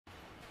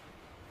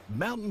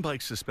Mountain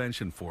bike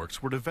suspension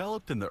forks were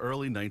developed in the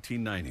early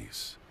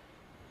 1990s.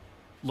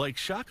 Like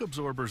shock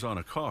absorbers on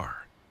a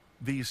car,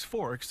 these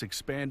forks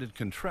expand and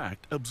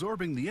contract,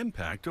 absorbing the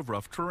impact of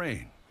rough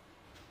terrain.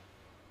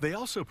 They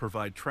also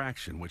provide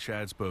traction, which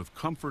adds both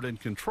comfort and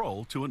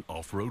control to an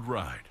off-road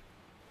ride.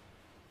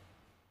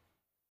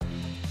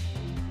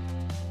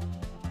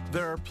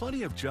 There are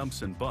plenty of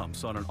jumps and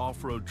bumps on an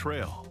off-road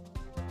trail.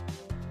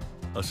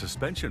 A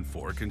suspension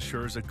fork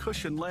ensures a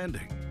cushioned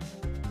landing.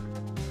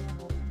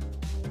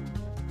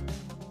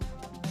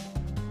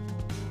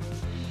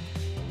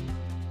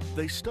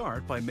 They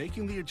start by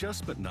making the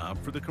adjustment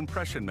knob for the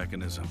compression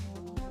mechanism.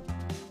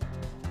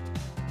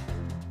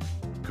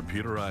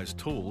 Computerized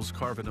tools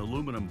carve an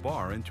aluminum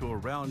bar into a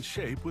round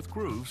shape with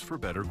grooves for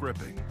better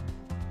gripping.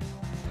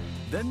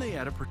 Then they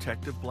add a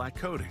protective black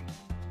coating.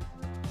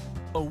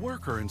 A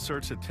worker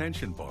inserts a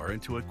tension bar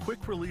into a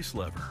quick release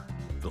lever.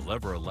 The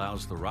lever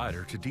allows the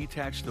rider to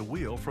detach the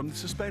wheel from the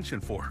suspension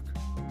fork.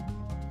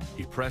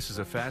 He presses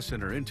a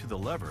fastener into the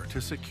lever to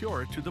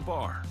secure it to the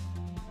bar.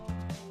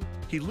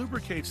 He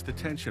lubricates the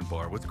tension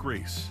bar with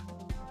grease.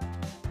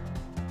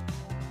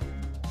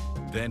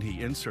 Then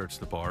he inserts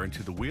the bar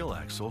into the wheel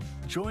axle,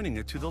 joining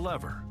it to the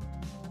lever.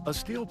 A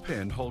steel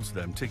pin holds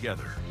them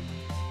together.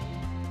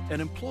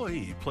 An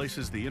employee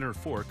places the inner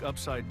fork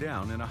upside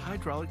down in a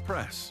hydraulic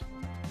press.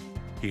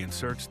 He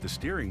inserts the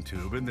steering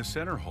tube in the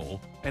center hole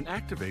and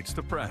activates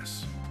the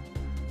press.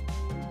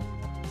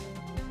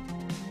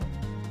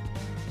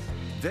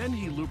 Then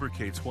he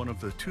lubricates one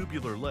of the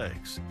tubular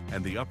legs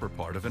and the upper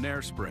part of an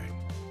air spring.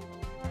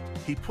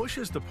 He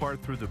pushes the part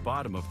through the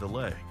bottom of the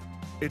leg.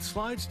 It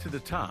slides to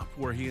the top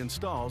where he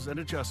installs an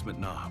adjustment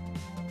knob.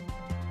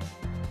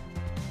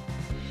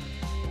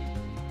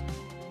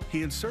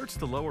 He inserts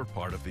the lower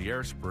part of the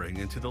air spring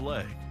into the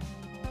leg.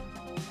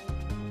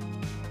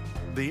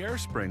 The air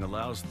spring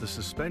allows the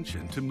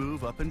suspension to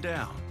move up and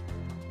down.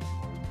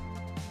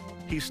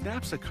 He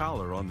snaps a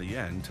collar on the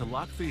end to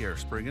lock the air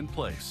spring in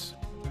place.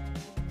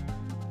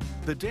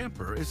 The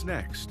damper is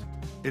next.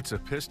 It's a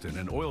piston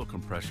and oil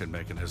compression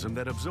mechanism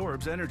that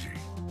absorbs energy.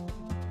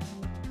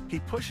 He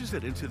pushes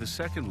it into the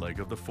second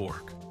leg of the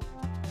fork.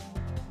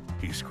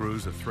 He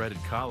screws a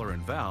threaded collar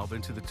and valve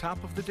into the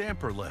top of the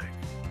damper leg.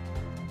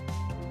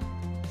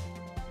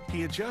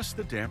 He adjusts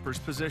the damper's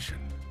position.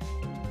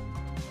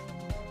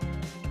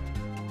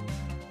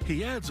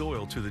 He adds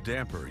oil to the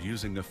damper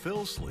using a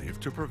fill sleeve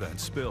to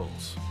prevent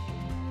spills.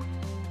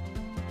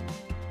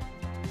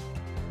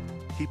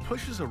 He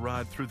pushes a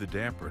rod through the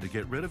damper to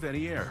get rid of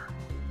any air.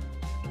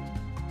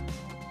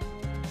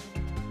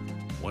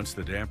 Once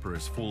the damper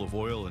is full of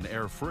oil and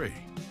air-free,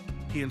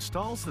 he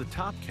installs the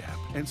top cap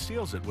and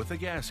seals it with a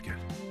gasket.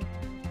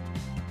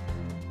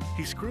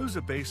 He screws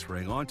a base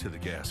ring onto the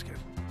gasket.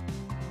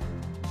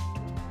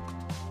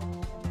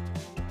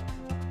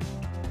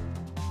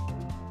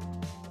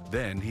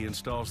 Then he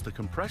installs the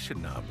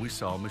compression knob we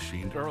saw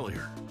machined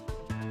earlier.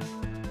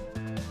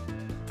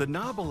 The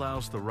knob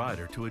allows the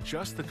rider to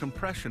adjust the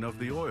compression of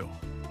the oil.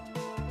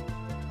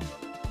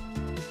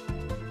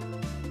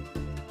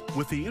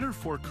 With the inner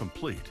fork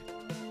complete,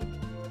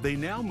 they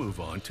now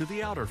move on to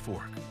the outer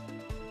fork.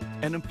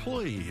 An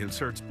employee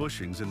inserts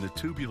bushings in the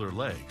tubular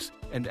legs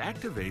and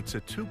activates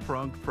a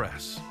two-pronged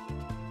press.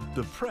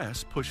 The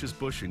press pushes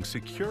bushings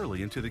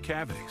securely into the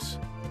cavities.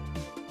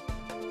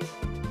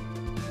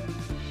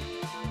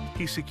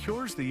 He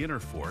secures the inner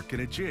fork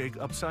in a jig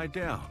upside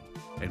down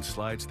and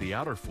slides the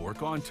outer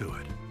fork onto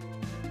it.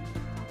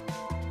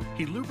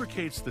 He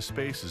lubricates the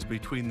spaces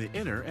between the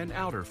inner and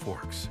outer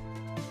forks.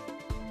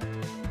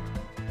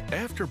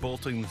 After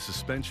bolting the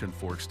suspension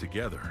forks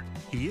together,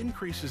 he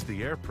increases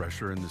the air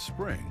pressure in the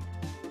spring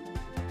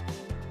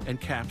and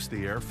caps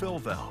the air fill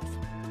valve.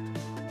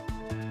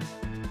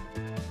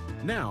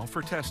 Now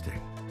for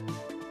testing.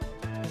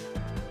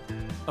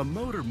 A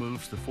motor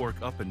moves the fork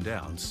up and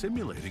down,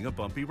 simulating a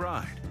bumpy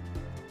ride.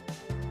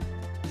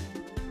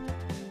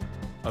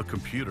 A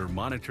computer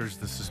monitors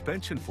the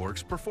suspension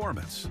fork's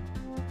performance.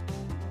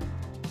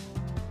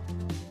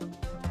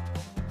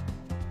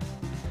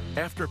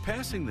 After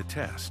passing the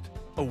test,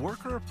 a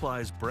worker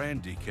applies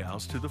brand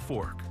decals to the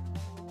fork.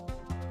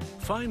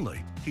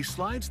 Finally, he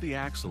slides the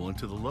axle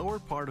into the lower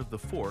part of the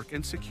fork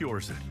and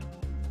secures it.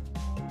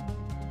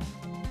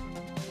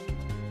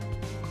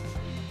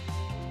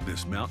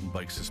 This mountain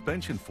bike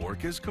suspension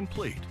fork is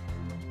complete.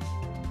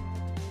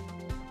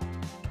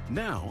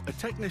 Now, a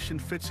technician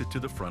fits it to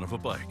the front of a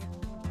bike.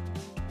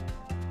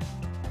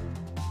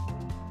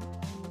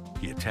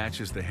 He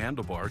attaches the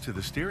handlebar to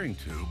the steering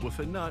tube with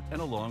a nut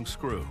and a long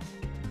screw.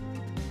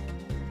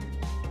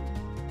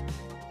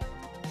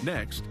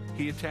 Next,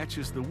 he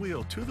attaches the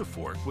wheel to the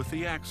fork with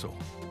the axle.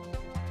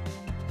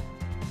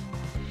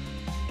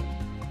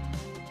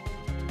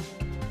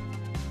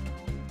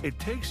 It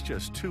takes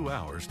just 2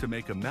 hours to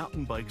make a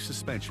mountain bike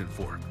suspension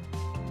fork.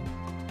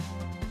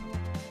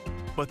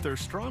 But they're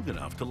strong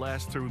enough to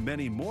last through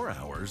many more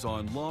hours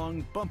on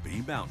long,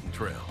 bumpy mountain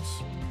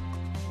trails.